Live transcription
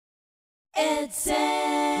It's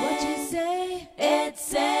Tseng. What you say? It's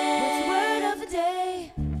Tseng. What's the word of the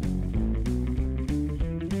day?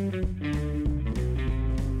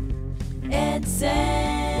 It's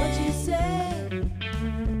Tseng. What you say?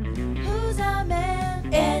 Who's our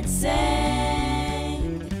man? It's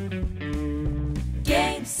Tseng.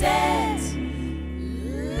 Game, set,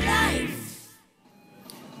 life.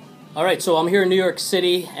 All right, so I'm here in New York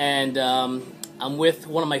City, and I'm with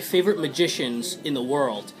one of my favorite magicians in the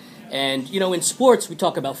world. And, you know, in sports, we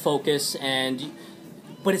talk about focus,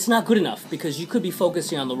 but it's not good enough because you could be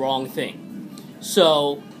focusing on the wrong thing.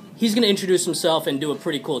 So he's going to introduce himself and do a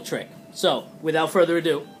pretty cool trick. So, without further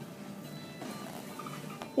ado.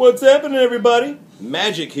 What's happening, everybody?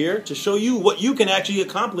 Magic here to show you what you can actually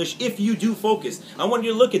accomplish if you do focus. I want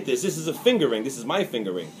you to look at this. This is a finger ring. This is my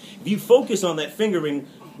finger ring. If you focus on that finger ring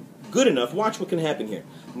good enough, watch what can happen here.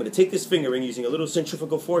 I'm going to take this finger ring using a little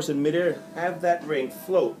centrifugal force in midair, have that ring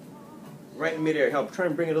float right in midair. Help try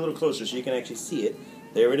and bring it a little closer so you can actually see it.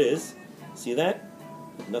 There it is. See that?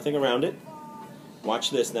 Nothing around it. Watch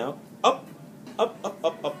this now. Up, up, up,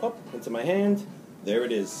 up, up, up into my hand. There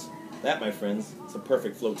it is. That, my friends, is a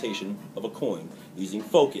perfect flotation of a coin using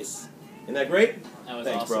focus. Isn't that great? That was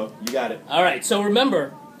Thanks, awesome. bro. You got it. All right, so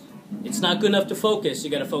remember, it's not good enough to focus. You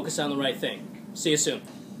got to focus on the right thing. See you soon.